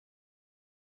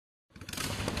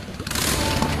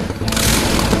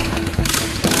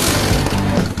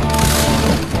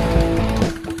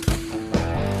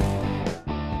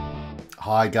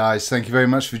Hi guys, thank you very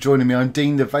much for joining me. I'm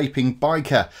Dean the Vaping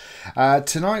Biker.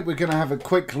 Tonight we're going to have a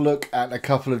quick look at a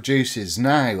couple of juices.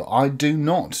 Now, I do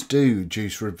not do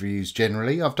juice reviews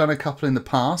generally. I've done a couple in the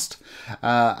past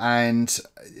and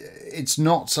it's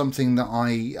not something that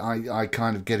I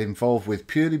kind of get involved with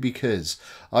purely because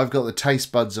I've got the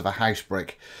taste buds of a house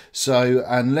brick. So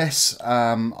unless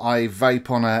I vape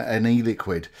on an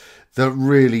e-liquid that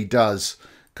really does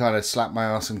kind of slap my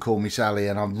ass and call me Sally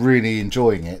and I'm really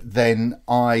enjoying it, then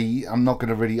I'm not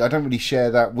going to I don't really share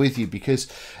that with you,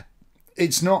 because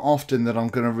it's not often that I'm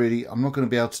not going to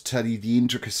be able to tell you the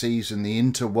intricacies and the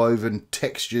interwoven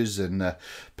textures and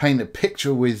paint a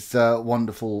picture with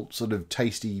wonderful sort of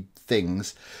tasty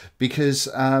things, because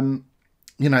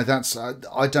you know,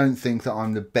 I don't think that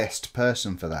I'm the best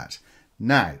person for that.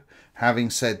 Now, having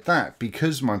said that,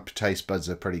 because my taste buds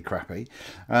are pretty crappy,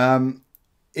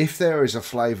 if there is a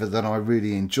flavour that I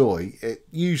really enjoy, it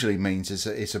usually means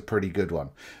it's a pretty good one,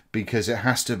 because it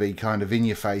has to be kind of in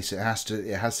your face. It has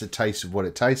to taste of what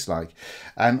it tastes like.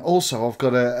 And also I've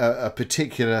got a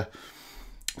particular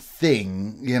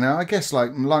thing, you know, I guess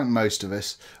like most of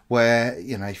us, where,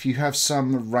 you know, if you have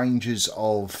some ranges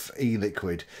of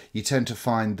e-liquid, you tend to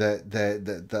find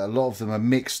that a lot of them are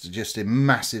mixed just in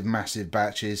massive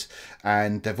batches,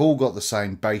 and they've all got the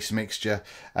same base mixture,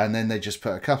 and then they just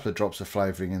put a couple of drops of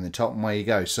flavouring in the top and away you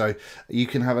go. So you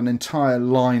can have an entire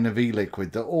line of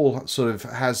e-liquid that all sort of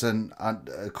has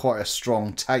quite a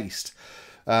strong taste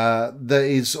that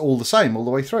is all the same all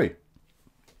the way through,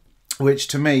 which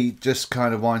to me just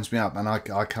kind of winds me up, and I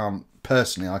can't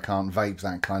vape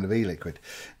that kind of e-liquid.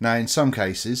 Now, in some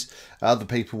cases, other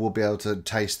people will be able to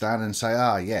taste that and say,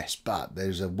 ah, yes, but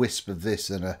there's a wisp of this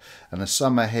and a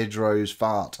summer hedgerow's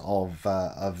fart of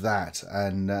that,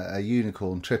 and a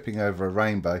unicorn tripping over a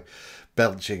rainbow,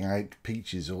 belching out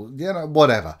peaches, or, you know,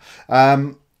 whatever.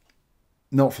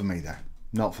 Not for me, though.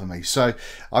 Not for me. So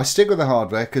I stick with the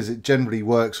hardware because it generally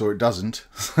works, or it doesn't.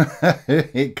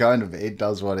 it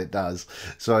does what it does.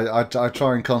 So I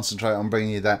try and concentrate on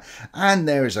bringing you that. And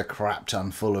there is a crap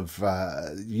ton full of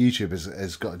YouTube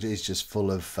is just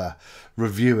full of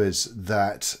reviewers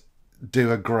that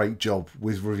do a great job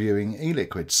with reviewing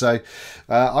e-liquid. So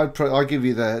I give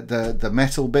you the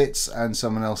metal bits, and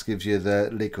someone else gives you the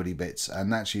liquidy bits,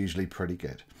 and that's usually pretty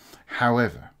good.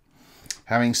 However,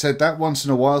 having said that, once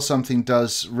in a while something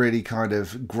does really kind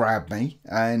of grab me,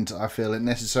 and I feel it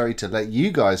necessary to let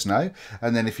you guys know.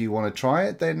 And then if you want to try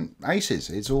it, then aces,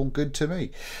 it's all good to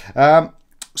me.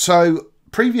 So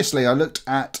previously I looked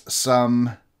at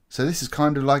some, so this is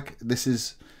kind of like, this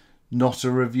is not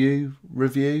a review,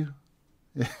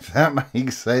 if that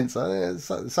makes sense.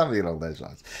 Something along those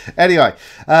lines. Anyway,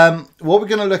 what we're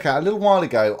going to look at, a little while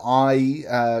ago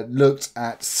I looked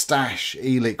at Stash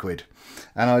e-liquid.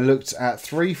 And I looked at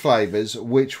 3 flavours,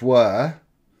 which were,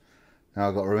 now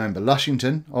I've got to remember,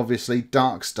 Lushington, obviously,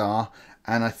 Dark Star,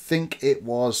 and I think it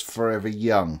was Forever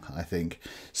Young, I think.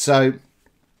 So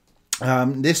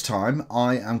this time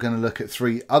I am going to look at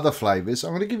 3 other flavours.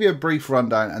 I'm going to give you a brief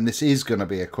rundown, and this is going to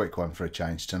be a quick one for a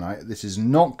change tonight. This is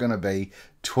not going to be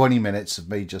 20 minutes of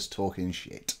me just talking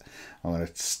shit. I'm going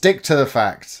to stick to the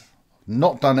facts.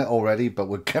 Not done it already, but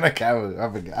we're going to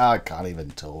go. I can't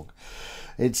even talk.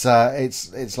 It's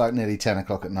like nearly 10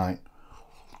 o'clock at night.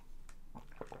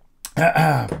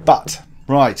 But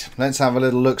right, let's have a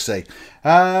little look-see.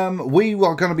 We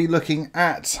are going to be looking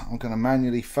at, I'm going to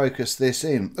manually focus this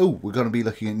in. Oh, we're going to be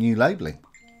looking at new labelling.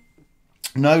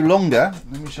 No longer,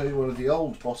 let me show you one of the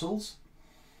old bottles.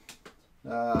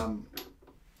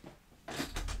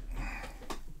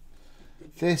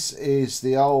 This is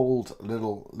the old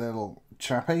little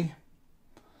chappy,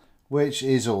 which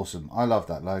is awesome. I love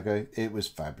that logo. It was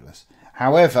fabulous.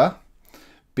 However,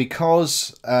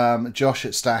 because Josh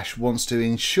at Stash wants to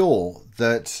ensure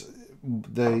that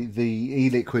the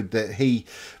e-liquid that he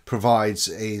provides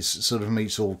is sort of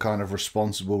meets all kind of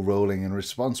responsible ruling and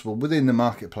responsible within the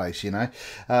marketplace, you know,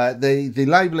 the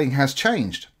labelling has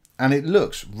changed, and it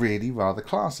looks really rather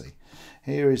classy.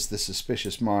 Here is the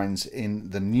Suspicious Minds in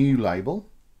the new label.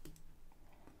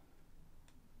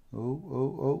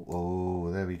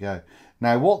 Oh, there we go.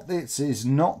 Now, what this is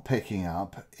not picking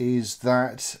up is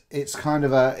that it's kind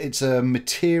of it's a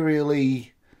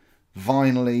materially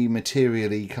kind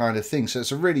of thing. So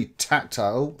it's a really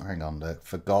tactile, hang on, look,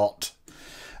 forgot.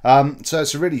 So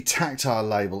it's a really tactile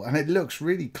label, and it looks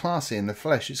really classy in the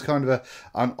flesh. It's kind of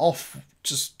an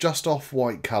just off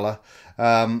white colour,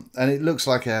 and it looks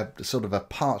like a sort of a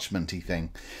parchmenty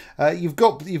thing. You've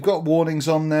got warnings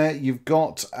on there. You've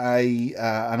got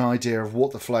an idea of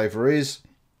what the flavour is.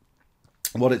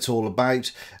 what it's all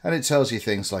about, and it tells you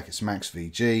things like it's max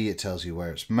VG, it tells you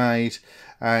where it's made,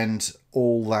 and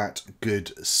all that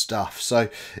good stuff. So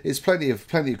it's plenty of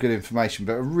good information,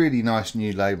 but a really nice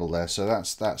new label there, so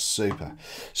that's super.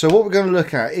 So what we're going to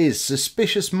look at is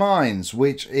Suspicious Minds,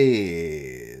 which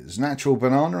is natural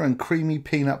banana and creamy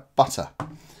peanut butter.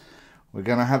 We're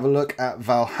going to have a look at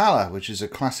Valhalla, which is a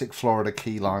classic Florida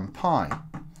key lime pie.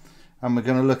 And we're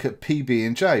going to look at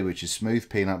PB&J, which is smooth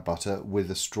peanut butter with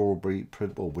a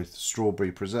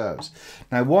strawberry preserves.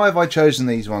 Now, why have I chosen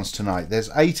these ones tonight?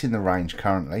 There's 8 in the range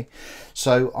currently,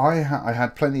 so I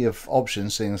had plenty of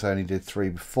options, seeing as I only did 3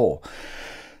 before.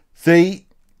 The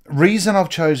reason I've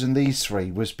chosen these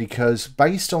 3 was because,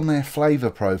 based on their flavour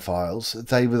profiles,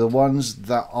 they were the ones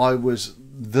that I was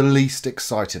the least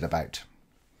excited about.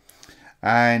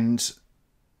 And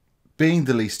being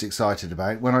the least excited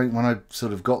about, when I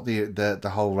sort of got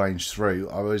the whole range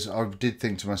through, I did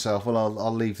think to myself, well,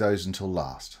 I'll leave those until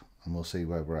last, and we'll see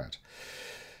where we're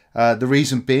at. The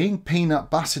reason being, peanut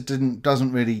butter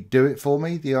doesn't really do it for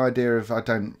me. The idea of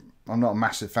I'm not a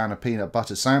massive fan of peanut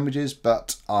butter sandwiches,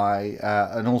 but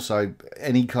and also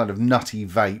any kind of nutty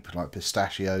vape like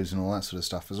pistachios and all that sort of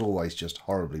stuff has always just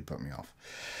horribly put me off.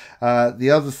 The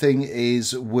other thing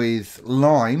is with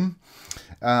lime.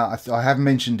 I have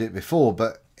mentioned it before,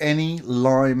 but any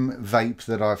lime vape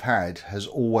that I've had has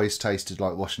always tasted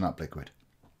like washing up liquid.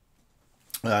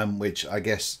 Which I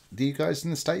guess, do you guys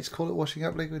in the States call it washing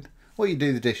up liquid? What you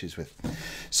do the dishes with.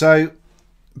 So,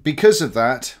 because of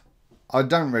that, I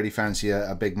don't really fancy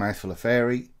a big mouthful of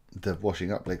fairy, the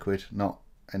washing up liquid, not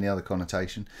any other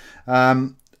connotation.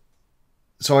 So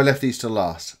I left these to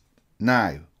last.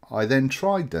 Now, I then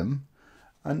tried them,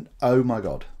 and oh my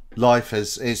God. Life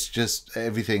it's just,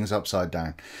 everything's upside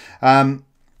down.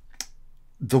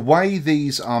 The way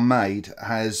these are made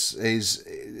is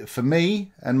for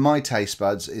me and my taste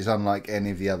buds is unlike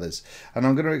any of the others, and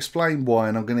I'm going to explain why,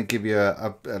 and I'm going to give you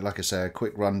like I say, a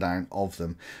quick rundown of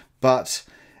them. But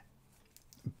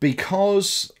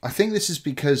because I think this is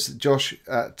because Josh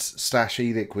at Stash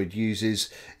ELIQUID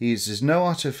uses no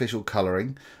artificial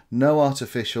colouring, no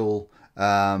artificial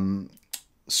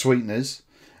sweeteners.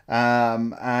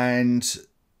 And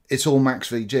it's all max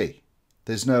VG.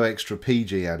 There's no extra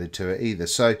PG added to it either.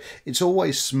 So it's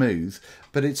always smooth,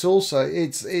 but it's also,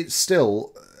 it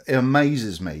still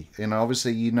amazes me. You know,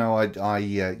 obviously, you know, I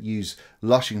use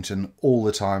Lushington all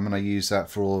the time, and I use that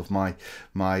for all of my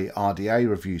RDA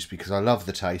reviews because I love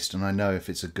the taste and I know if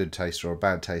it's a good taste or a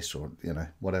bad taste or, you know,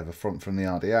 whatever from the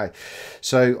RDA.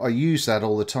 So I use that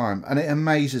all the time, and it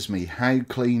amazes me how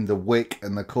clean the wick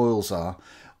and the coils are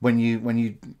when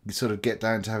you sort of get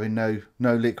down to having no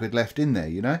liquid left in there,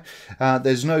 you know.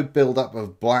 There's no build up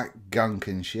of black gunk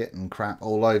and shit and crap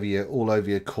all over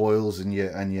your coils and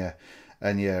your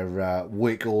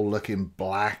wick all looking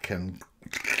black, and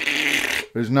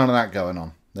there's none of that going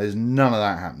on. There's none of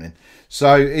that happening.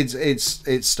 So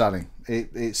it's stunning.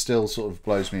 It still sort of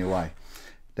blows me away.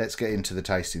 Let's get into the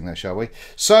tasting though, shall we?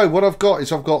 So what I've got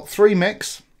is I've got 3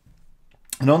 mechs.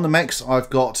 And on the mechs, I've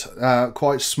got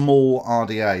quite small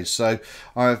RDAs. So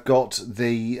I've got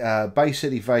the Bay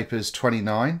City Vapors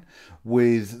 29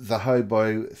 with the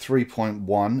Hobo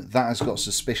 3.1. That has got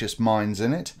Suspicious Minds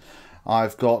in it.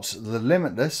 I've got the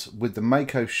Limitless with the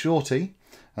Mako Shorty,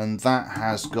 and that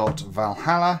has got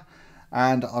Valhalla.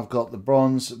 And I've got the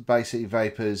Bronze Bay City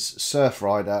Vapors Surf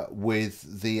Rider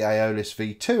with the Aeolus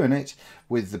V2 in it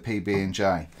with the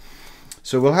PB&J.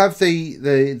 So we'll have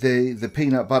the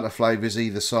peanut butter flavours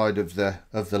either side of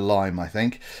the lime, I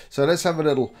think. So let's have a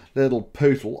little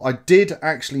pootle. I did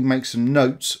actually make some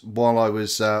notes while I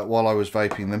was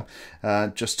vaping them,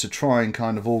 just to try and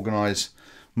kind of organise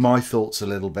my thoughts a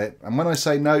little bit. And when I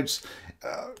say notes,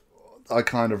 I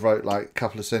kind of wrote like a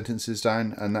couple of sentences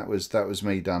down, and that was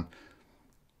me done.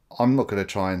 I'm not going to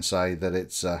try and say that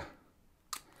it's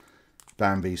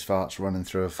Bambi's farts running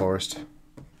through a forest.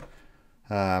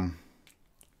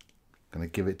 Going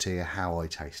to give it to you how I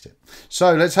taste it.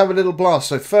 So let's have a little blast.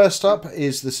 So first up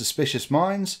is the Suspicious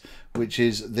Minds, which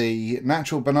is the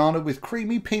natural banana with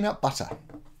creamy peanut butter.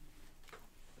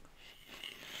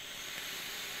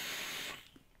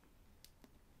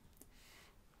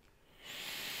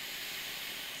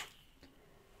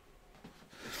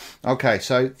 Okay,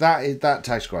 so that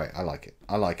tastes great. I like it.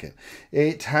 I like it.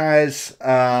 It has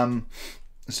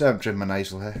so I haven't trimmed my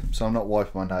nasal hair, so I'm not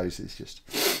wiping my nose. It's just,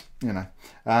 you know,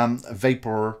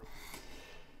 vapor.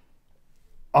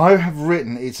 I have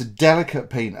written it's a delicate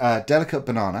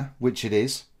banana, which it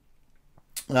is,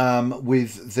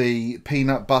 with the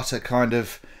peanut butter kind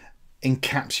of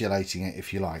encapsulating it,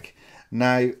 if you like.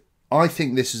 Now, I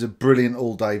think this is a brilliant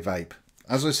all-day vape.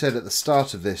 as I said at the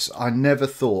start of this, I never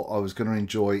thought I was going to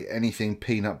enjoy anything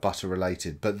peanut butter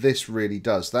related, but this really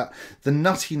does. That the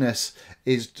nuttiness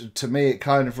is, to me, it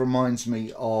kind of reminds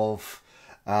me of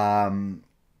some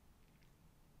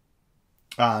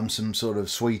sort of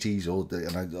sweeties, or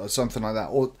or something like that.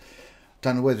 Or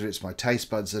don't know whether it's my taste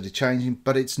buds that are changing,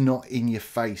 but it's not in your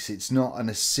face. It's not an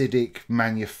acidic,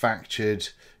 manufactured,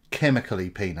 chemically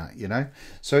peanut,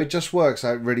 so it just works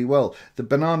out really well. The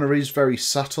banana is very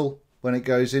subtle when it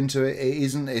goes into it.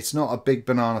 It's not a big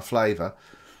banana flavor.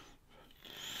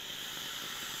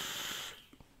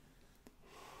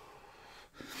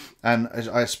 And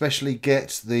I especially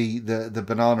get the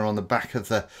banana on the back of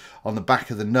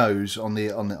the nose on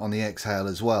the exhale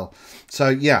as well. So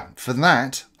yeah, for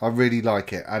that I really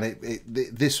like it. And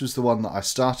this was the one that I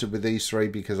started with these three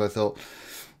because I thought,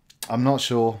 I'm not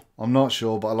sure,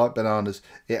 but I like bananas.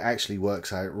 It actually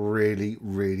works out really,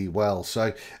 really well.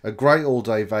 So a great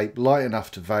all-day vape, light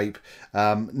enough to vape.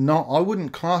 I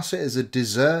wouldn't class it as a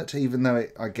dessert, even though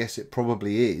I guess it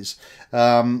probably is.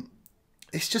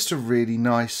 It's just a really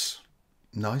nice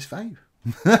vape.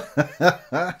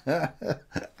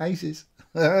 Aces.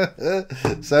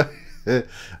 So I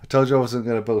told you I wasn't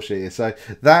going to bullshit you. So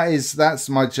that's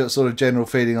my sort of general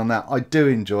feeling on that. I do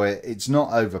enjoy it. It's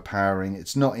not overpowering.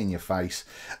 It's not in your face.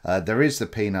 There is the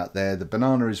peanut there. The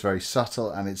banana is very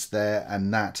subtle and it's there,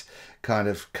 and that kind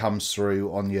of comes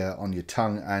through on your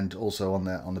tongue and also on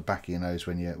the back of your nose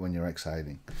when you're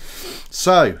exhaling.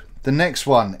 So the next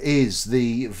one is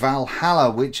the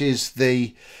Valhalla, which is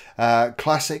the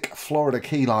classic Florida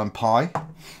key lime pie.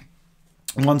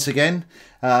 Once again,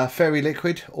 fairy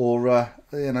liquid, or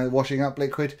washing up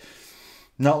liquid.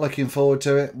 Not looking forward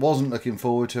to it. Wasn't looking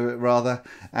forward to it, rather.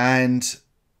 And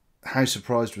how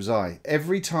surprised was I?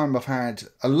 Every time I've had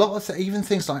a lot of even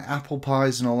things like apple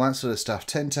pies and all that sort of stuff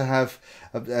tend to have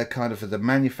a kind of the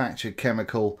manufactured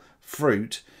chemical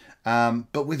fruit,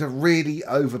 but with a really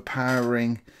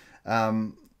overpowering.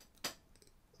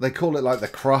 They call it like the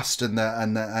crust and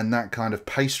that kind of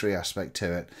pastry aspect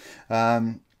to it.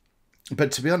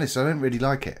 But to be honest, I don't really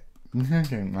like it. I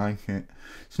don't like it.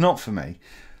 It's not for me.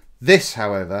 This,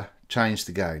 however, changed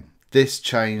the game. This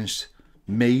changed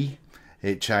me.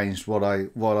 It changed what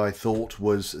I thought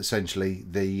was essentially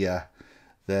the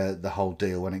whole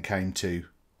deal when it came to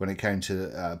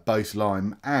both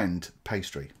lime and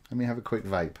pastry. Let me have a quick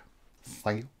vape.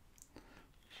 Thank you.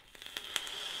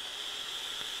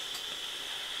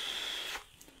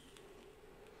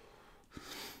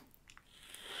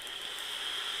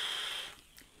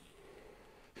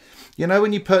 You know,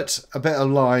 when you put a bit of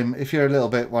lime, if you're a little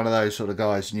bit one of those sort of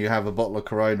guys and you have a bottle of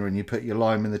Corona and you put your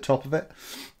lime in the top of it,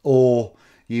 or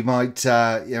you might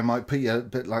put your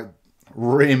bit like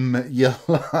rim your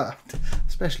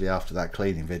especially after that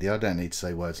cleaning video. I don't need to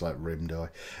say words like rim, do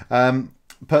I?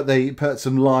 Put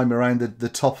some lime around the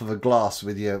top of a glass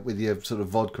with your sort of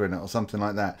vodka in it or something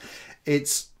like that.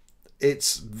 It's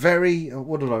very,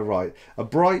 what did I write? A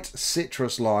bright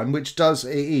citrus lime, which does,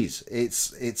 it's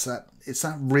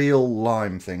that real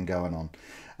lime thing going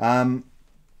on.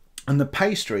 And the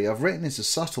pastry, I've written it's a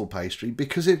subtle pastry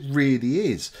because it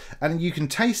really is. And you can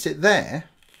taste it there.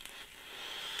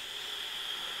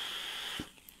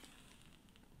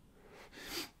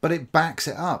 But it backs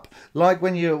it up. Like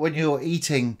when you're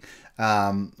eating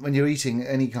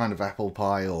any kind of apple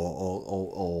pie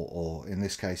or in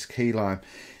this case key lime,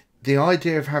 the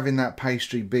idea of having that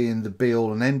pastry being the be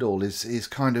all and end all is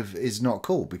not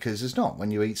cool, because it's not.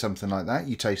 When you eat something like that,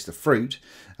 you taste the fruit,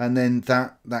 and then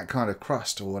that kind of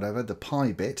crust or whatever, the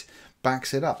pie bit,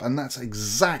 backs it up. And that's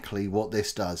exactly what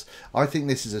this does. I think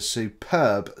this is a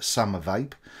superb summer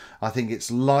vape. I think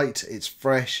it's light, it's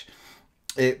fresh.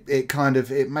 It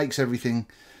makes everything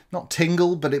not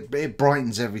tingle, but it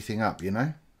brightens everything up, you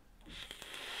know.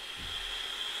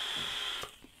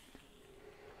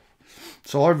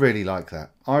 So I really like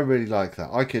that. I really like that.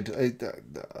 I could,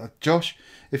 Josh,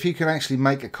 if you can actually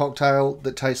make a cocktail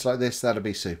that tastes like this, that'd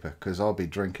be super, because I'll be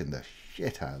drinking the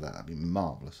shit out of that. That'd be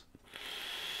marvellous.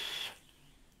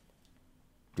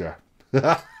 Yeah.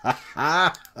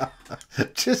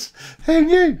 Just, who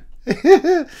knew?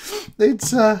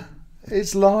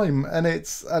 It's lime and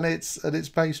it's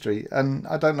pastry, and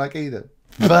I don't like either,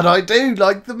 but I do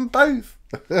like them both.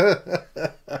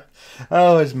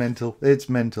 Oh, it's mental. It's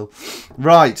mental.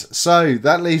 Right, so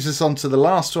that leaves us on to the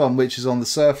last one, which is on the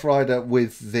Surf Rider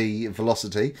with the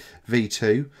Velocity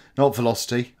V2. Not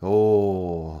Velocity.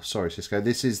 Oh, sorry, Cisco.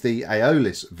 This is the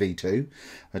Aeolus V2.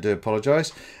 I do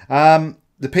apologise. The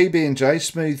PB&J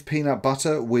Smooth Peanut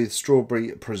Butter with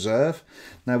Strawberry Preserve.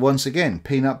 Now, once again,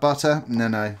 peanut butter.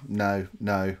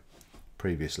 No.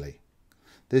 Previously.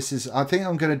 This is, I think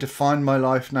I'm going to define my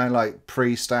life now like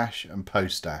pre-stash and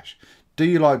post-stash. Do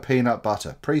you like peanut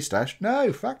butter? Pre-stash?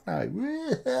 No, fuck no.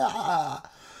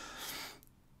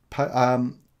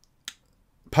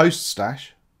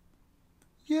 Post-stash?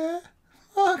 Yeah,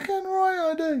 fucking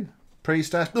right I do.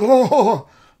 Pre-stash?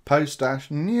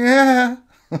 Post-stash? Yeah.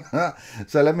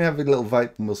 So let me have a little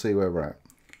vape and we'll see where we're at.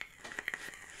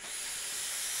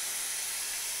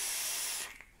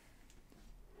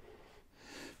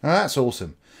 Now that's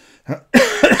awesome. Let's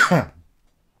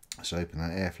open that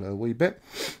airflow a wee bit.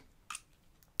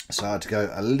 So I had to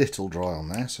go a little dry on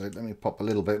there, so let me pop a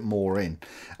little bit more in.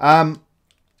 The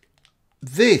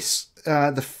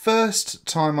first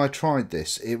time I tried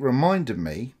this, it reminded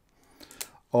me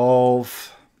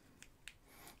of...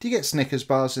 Do you get Snickers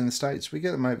bars in the States? We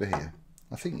get them over here.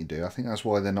 I think you do. I think that's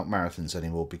why they're not marathons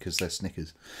anymore, because they're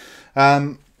Snickers.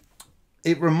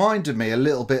 It reminded me a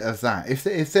little bit of that. If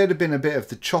there'd have been a bit of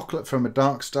the chocolate from a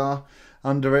Dark Star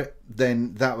under it,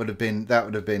 then that would have been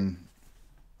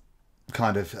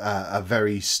kind of a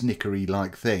very Snickery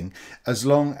like thing, as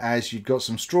long as you've got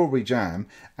some strawberry jam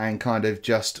and kind of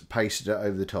just pasted it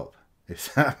over the top,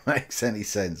 if that makes any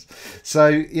sense. So,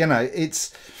 you know,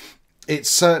 it's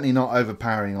certainly not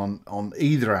overpowering on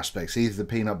either aspects, either the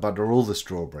peanut butter or the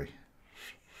strawberry.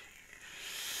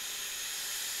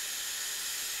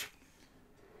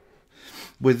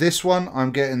 With this one,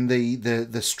 I'm getting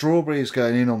the strawberry is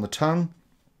going in on the tongue,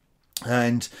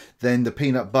 and then the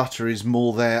peanut butter is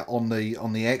more there on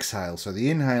the exhale. So the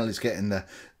inhale is getting the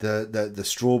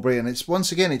strawberry, and it's,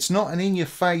 once again, it's not an in your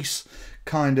face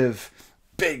kind of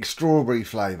big strawberry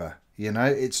flavour. You know,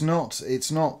 it's not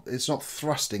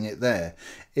thrusting it there.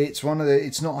 It's not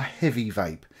a heavy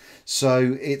vape.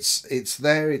 So it's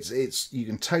there. It's you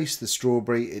can taste the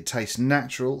strawberry. It tastes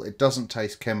natural. It doesn't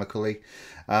taste chemically.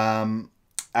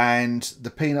 And the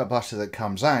peanut butter that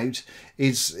comes out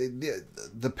is,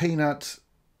 the peanut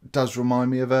does remind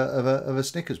me of a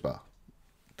Snickers bar.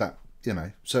 That, you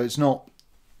know, so it's not.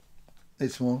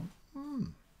 It's more.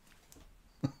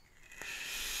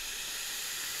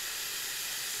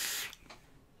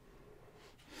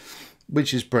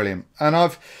 Which is brilliant.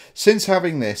 And since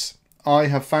having this, I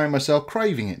have found myself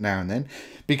craving it now and then,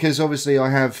 because obviously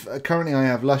currently I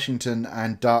have Lushington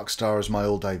and Dark Star as my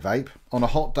all-day vape. On a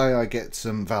hot day I get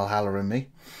some Valhalla in me,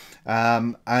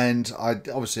 and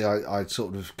I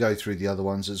sort of go through the other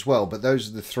ones as well, but those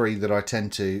are the three that I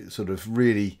tend to sort of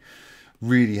really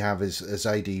have as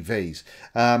ADVs.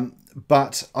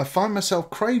 But I find myself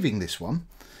craving this one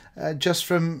just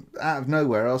from out of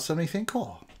nowhere. I'll suddenly think,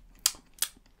 oh,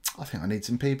 I think I need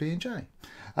some PB&J,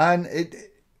 and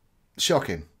it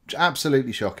shocking,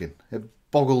 absolutely shocking. It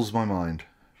boggles my mind.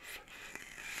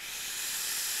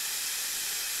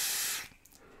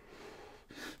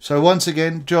 So once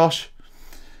again, Josh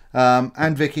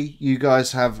and Vicky, you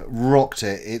guys have rocked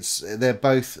it. They're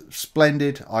both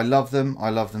splendid. I love them. I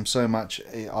love them so much.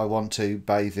 I want to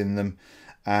bathe in them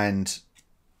and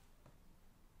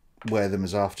wear them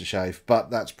as aftershave, but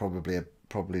that's probably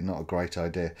not a great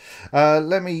idea.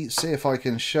 Let me see if I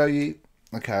can show you.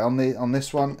 Okay, on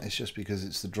this one, it's just because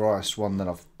it's the driest one that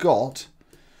I've got.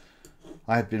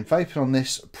 I have been vaping on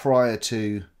this prior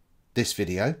to this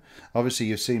video. Obviously,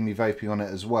 you've seen me vaping on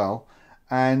it as well.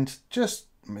 And just,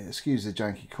 I mean, excuse the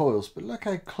janky coils, but look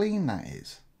how clean that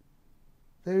is.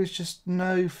 There is just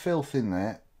no filth in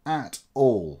there at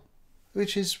all,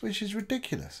 which is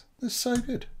ridiculous. It's so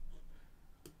good.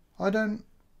 I don't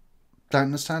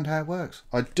understand how it works.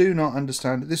 I do not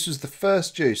understand it. This was the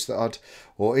first juice that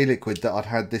or e-liquid that I'd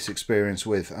had this experience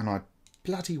with, and I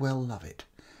bloody well love it.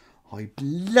 I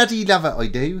bloody love it, I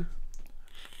do.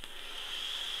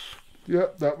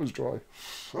 Yep, that was dry.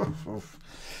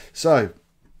 So,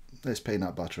 let's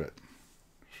peanut butter it.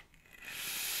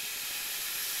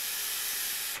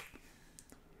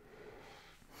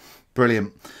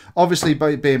 Brilliant. Obviously,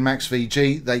 being Max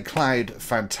VG, they cloud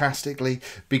fantastically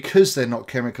because they're not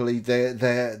chemically.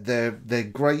 They're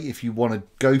great if you want to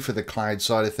go for the cloud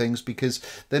side of things, because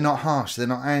they're not harsh, they're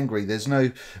not angry. There's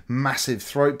no massive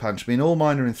throat punch. I mean, all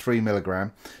mine are in 3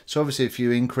 milligram. So obviously, if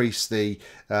you increase the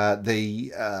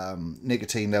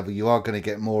nicotine level, you are going to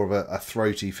get more of a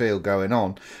throaty feel going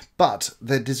on. But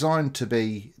they're designed to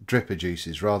be dripper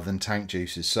juices rather than tank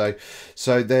juices. So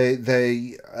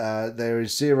there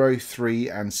is 0, 3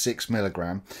 and 6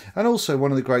 milligram. And also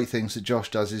one of the great things that Josh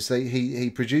does is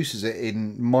he produces it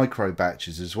in micro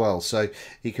batches as well. So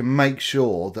he can make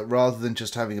sure that rather than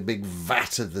just having a big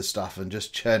vat of the stuff and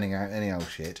just churning out any old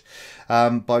shit,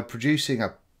 by producing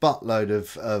a buttload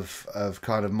of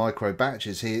kind of micro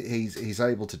batches, he's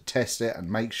able to test it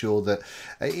and make sure that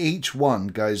each one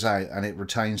goes out and it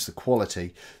retains the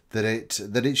quality that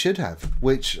it should have,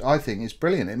 which I think is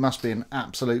brilliant. It must be an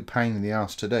absolute pain in the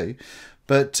arse to do,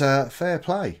 but fair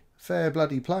play. Fair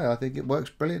bloody play. I think it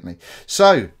works brilliantly.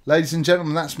 So, ladies and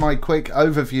gentlemen, that's my quick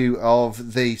overview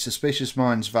of the Suspicious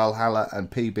Minds Valhalla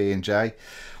and PB&J.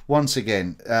 Once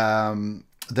again,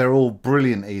 they're all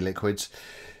brilliant e-liquids.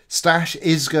 Stash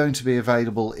is going to be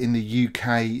available in the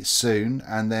UK soon,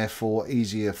 and therefore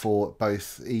easier for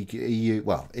both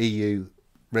EU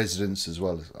residents as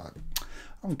well as...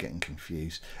 I'm getting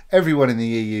confused. Everyone in the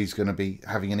EU is going to be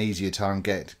having an easier time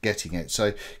getting it.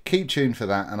 So keep tuned for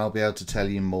that, and I'll be able to tell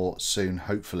you more soon,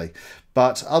 hopefully.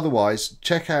 But otherwise,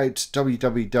 check out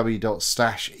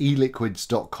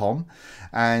www.stasheliquids.com,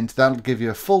 and that'll give you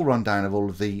a full rundown of all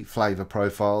of the flavour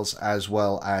profiles, as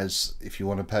well as if you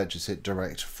want to purchase it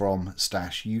direct from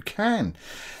Stash, you can.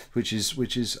 Which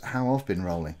is how I've been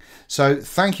rolling. So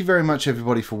thank you very much,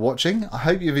 everybody, for watching. I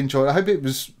hope you've enjoyed. I hope it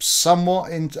was somewhat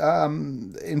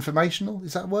informational.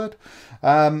 Is that a word?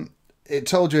 It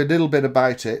told you a little bit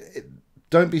about it.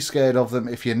 Don't be scared of them.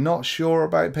 If you're not sure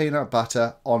about peanut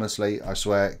butter, honestly, I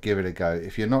swear, give it a go.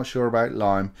 If you're not sure about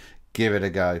lime, give it a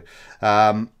go.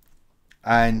 And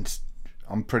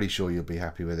I'm pretty sure you'll be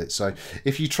happy with it. So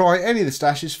if you try any of the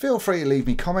stashes, feel free to leave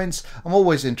me comments. I'm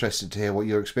always interested to hear what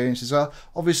your experiences are.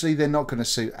 Obviously, they're not going to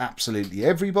suit absolutely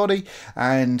everybody,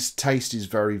 and taste is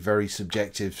very, very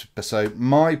subjective. So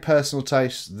my personal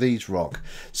taste, these rock.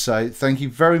 So thank you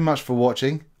very much for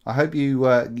watching. I hope you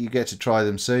you get to try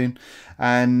them soon,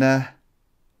 and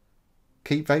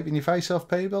keep vaping your face off,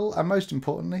 people. And most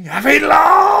importantly, have it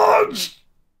large!